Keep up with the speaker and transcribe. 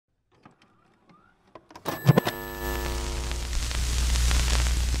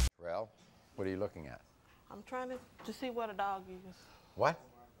What are you looking at? I'm trying to see what a dog is. What?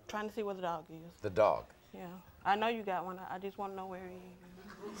 Trying to see what the dog is. The dog? Yeah. I know you got one. I just want to know where he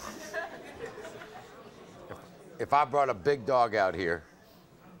is. If I brought a big dog out here,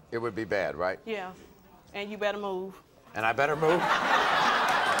 it would be bad, right? Yeah. And you better move. And I better move?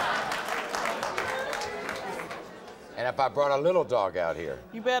 And if I brought a little dog out here?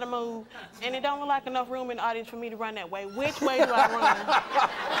 You better move. And it don't look like enough room in the audience for me to run that way. Which way do I run?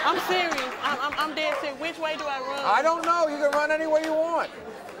 I'm serious. I'm dead serious. Which way do I run? I don't know. You can run any way you want.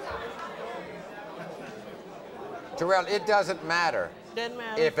 Terrell, it doesn't matter. Doesn't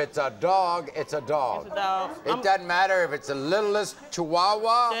matter. If it's a dog, it's a dog. It's a dog. It doesn't matter if it's the littlest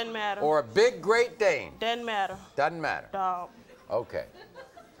Chihuahua doesn't matter. or a big Great Dane. Doesn't matter. Doesn't matter. Dog. Okay.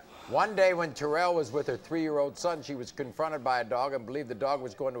 One day when Terrell was with her 3-year-old son, she was confronted by a dog and believed the dog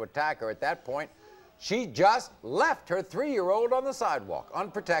was going to attack her. At that point, she just left her 3-year-old on the sidewalk,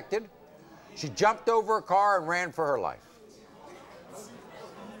 unprotected. She jumped over a car and ran for her life. Is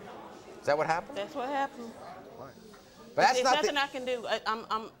that what happened? That's what happened. But that's it's not nothing I can do.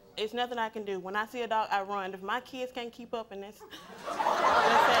 It's nothing I can do. When I see a dog, I run. If my kids can't keep up, and that's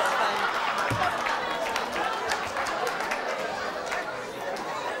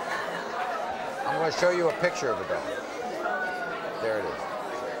I'm going to show you a picture of a dog. There it is.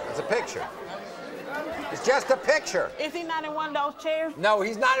 It's a picture. It's just a picture. Is he not in one of those chairs? No,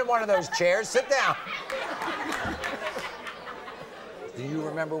 he's not in one of those chairs. Sit down. Do you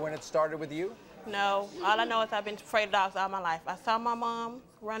remember when it started with you? No. All I know is I've been afraid of dogs all my life. I saw my mom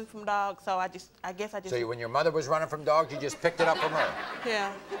run from dogs, so I guess I just... So when your mother was running from dogs, you just picked it up from her?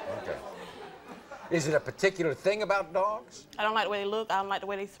 Yeah. Okay. Is it a particular thing about dogs? I don't like the way they look. I don't like the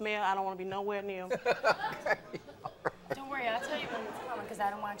way they smell. I don't want to be nowhere near them. Okay. Right. Don't worry, I'll tell you when it's coming, because I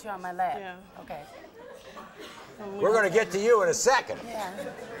don't want you on my lap. Yeah. Okay. We're going to get to you in a second. Yeah.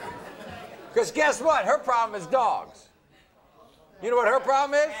 Because guess what? Her problem is dogs. You know what her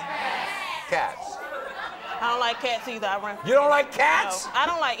problem is? Cats. I don't like cats either. I run. You don't like cats? No. I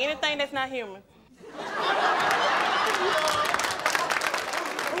don't like anything that's not human.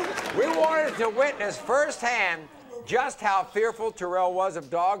 We wanted to witness firsthand just how fearful Terrell was of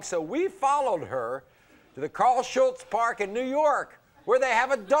dogs, so we followed her to the Carl Schultz Park in New York, where they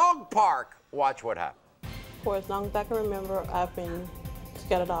have a dog park. Watch what happened. For as long as I can remember, I've been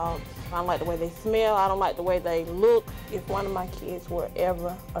scared of dogs. I don't like the way they smell. I don't like the way they look. If one of my kids were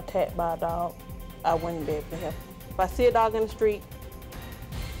ever attacked by a dog, I wouldn't be able to help them. If I see a dog in the street,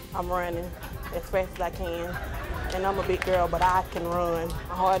 I'm running as fast as I can. And I'm a big girl, but I can run.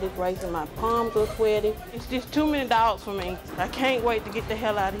 My heart is racing, my palms are sweaty. It's just too many dogs for me. I can't wait to get the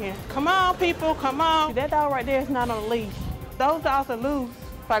hell out of here. Come on, people, come on. That dog right there is not on a leash. Those dogs are loose.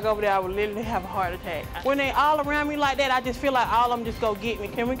 If I go over there, I would literally have a heart attack. When they all around me like that, I just feel like all of them just go get me.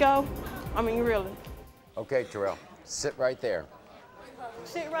 Can we go? I mean, really. Okay, Terrell, sit right there.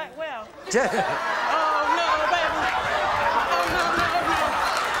 Sit right well. Oh, no, baby. Oh, no, no, no.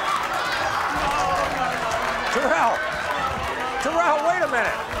 Terrell, wait a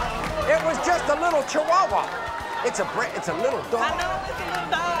minute. It was just a little Chihuahua. It's a little dog. I know it's a little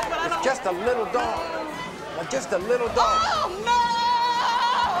dog, but I don't... It's just a little dog. Just a little dog. Oh, no!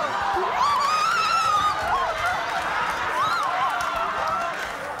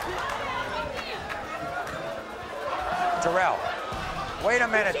 Terrell, wait a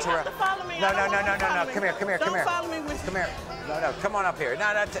minute, You Terrell. have to follow me. No. Come here. Don't follow me with... Come here. No, come on up here.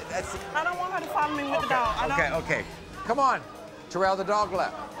 No, that's... I don't want her to follow me with the dog. Okay. Come on. Terrell, the dog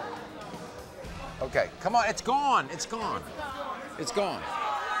left. Okay, come on. It's gone. It's gone.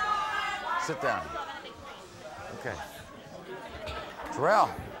 Sit down. Okay. Terrell.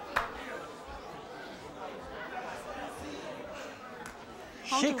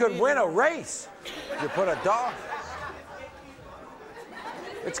 She could win a race. You put a dog.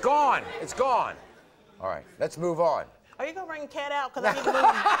 It's gone. All right, let's move on. Are you gonna bring a cat out? Because I need to move.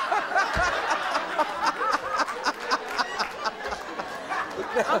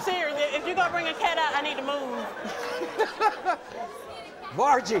 I'm serious. If you're gonna bring a cat out, I need to move.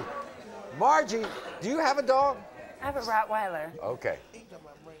 Margie, do you have a dog? I have a Rottweiler. Okay.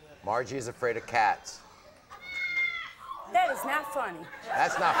 Margie is afraid of cats. That is not funny.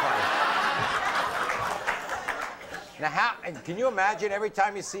 That's not funny. Now, can you imagine every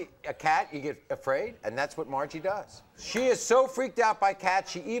time you see a cat, you get afraid? And that's what Margie does. She is so freaked out by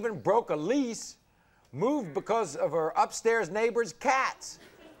cats, she even broke a lease, moved because of her upstairs neighbor's cats.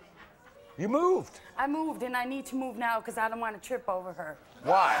 You moved. I moved, and I need to move now because I don't want to trip over her.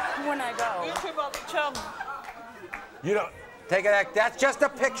 Why? When I go. You trip over each other. You don't take it. That's just a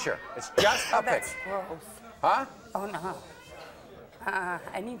picture. It's just a That's picture. gross. Huh? Oh, no.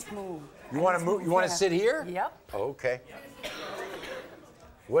 I need to move. You want to move? You want to Yeah. sit here? Yep. Okay.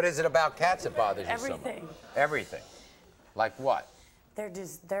 What is it about cats that bothers you so much? Everything. Everything. Like what?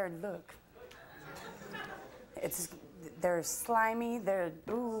 Look. They're slimy,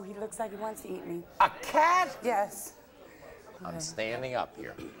 ooh, he looks like he wants to eat me. A cat? Yes. I'm standing up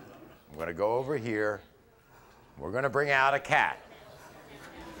here. I'm going to go over here. We're going to bring out a cat.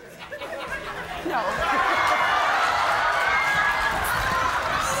 No.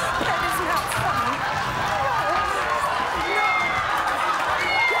 That is not funny.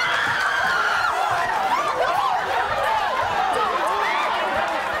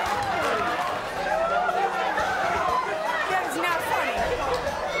 That is not funny.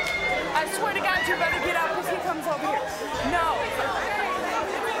 I swear to God, you better get up if he comes over here. No.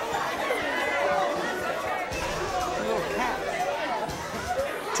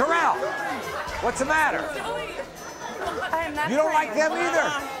 Terrell, what's the matter? I am not You don't like playing. them either?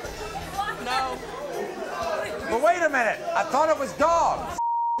 No. But wait a minute. I thought it was dogs.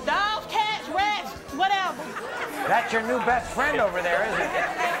 Dogs, cats, rats, whatever. That's your new best friend over there, isn't it?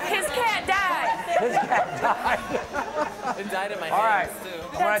 His cat died. His cat died. It died in my All right. hands, too.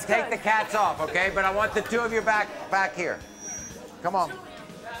 I'm going That's to take good. the cats off, okay? But I want the two of you back here. Come on.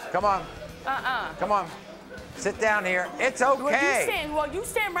 Come on. Come on. Sit down here. It's okay. Well, you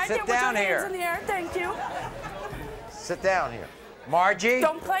stand right Sit there with your down hands here. in the air. Thank you. Sit down here. Margie.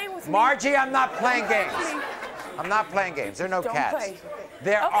 Don't play with me. Margie, I'm not playing games. Don't play with me. I'm not playing games. There are no Don't cats. play.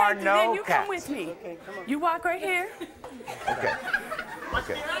 There Okay, are then no you cats. come with me. You walk right here. Okay.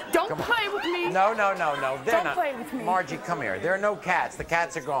 Okay. Don't Come on. play with me. No. They're Don't not. play with me. Margie, come here. There are no cats. The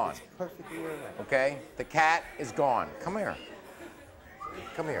cats are gone. Okay? The cat is gone. Come here.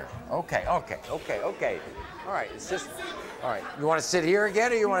 Come here. Okay. All right. It's just. All right. You want to sit here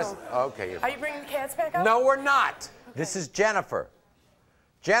again, or you want to? Okay. Are you bringing the cats back up? No, we're not. This is Jennifer.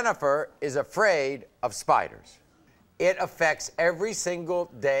 Jennifer is afraid of spiders. It affects every single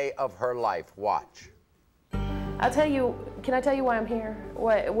day of her life. Watch. I'll tell you, can I tell you why I'm here?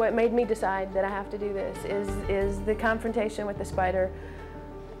 What made me decide that I have to do this is the confrontation with the spider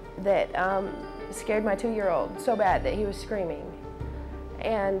that scared my 2-year-old so bad that he was screaming.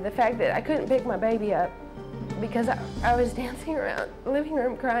 And the fact that I couldn't pick my baby up because I was dancing around the living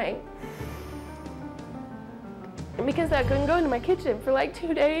room crying. And because I couldn't go into my kitchen for like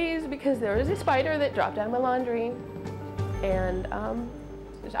 2 days because there was a spider that dropped out of my laundry. And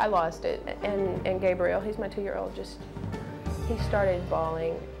I lost it. And Gabriel, he's my 2-year-old, he started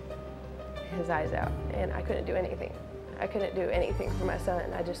bawling his eyes out. And I couldn't do anything. I couldn't do anything for my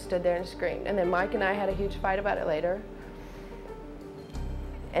son. I just stood there and screamed. And then Mike and I had a huge fight about it later.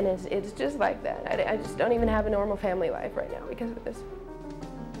 And it's just like that. I just don't even have a normal family life right now because of this.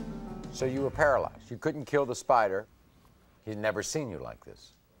 So you were paralyzed. You couldn't kill the spider. He'd never seen you like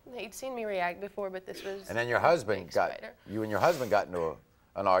this. He'd seen me react before, but this was. And then your husband you and your husband got into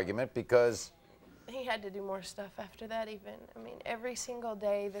an argument because. He had to do more stuff after that even. I mean, every single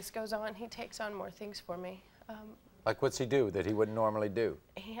day this goes on, he takes on more things for me. Like what's he do that he wouldn't normally do?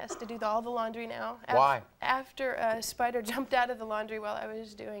 He has to do all the laundry now. Why? After a spider jumped out of the laundry while I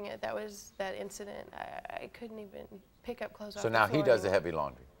was doing it, that was that incident. I couldn't even pick up clothes off So the now floor he does the anymore. heavy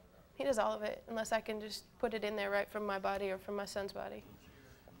laundry. He does all of it, unless I can just put it in there right from my body or from my son's body.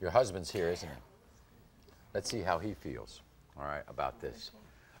 Your husband's here, isn't he? Let's see how he feels, all right, about this.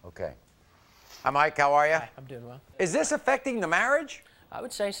 Okay. Hi, Mike, how are you? Hi, I'm doing well. Is this affecting the marriage? I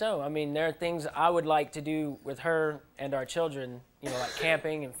would say so. I mean, there are things I would like to do with her and our children, you know, like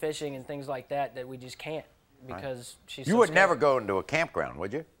camping and fishing and things like that, that we just can't because she's You so would scared. never go into a campground,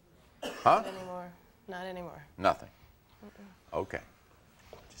 would you? Huh? Not anymore. Not anymore. Nothing. Okay.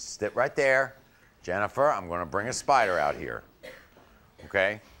 Just sit right there. Jennifer, I'm going to bring a spider out here.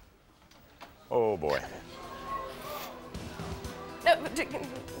 Okay? Oh, boy. No, but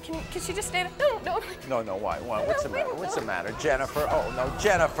can she just stay there? No. No, why? What's the matter? What's the matter? Jennifer. Oh, no,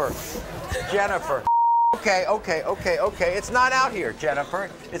 Jennifer. Jennifer. Okay. It's not out here,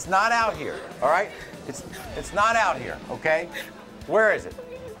 Jennifer. It's not out here, all right? It's not out here, okay? Where is it?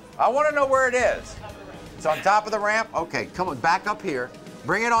 I want to know where it is. It's on top of the ramp? Okay, come on, back up here.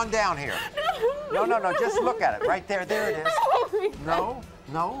 Bring it on down here. No, just look at it. Right there. There it is. No?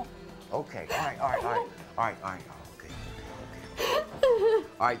 Okay, all right. Okay.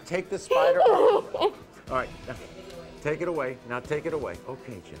 All right, take the spider. All right, now, take it away. Now take it away.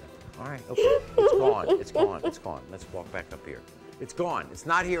 Okay, Jennifer. All right, okay. It's gone. Let's walk back up here. It's gone. It's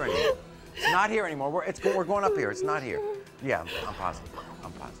not here anymore. It's not here anymore. We're going up here. It's not here. Yeah, I'm positive.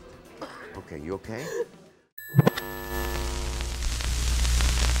 Okay, you okay?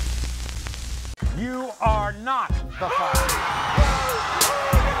 You are not the father.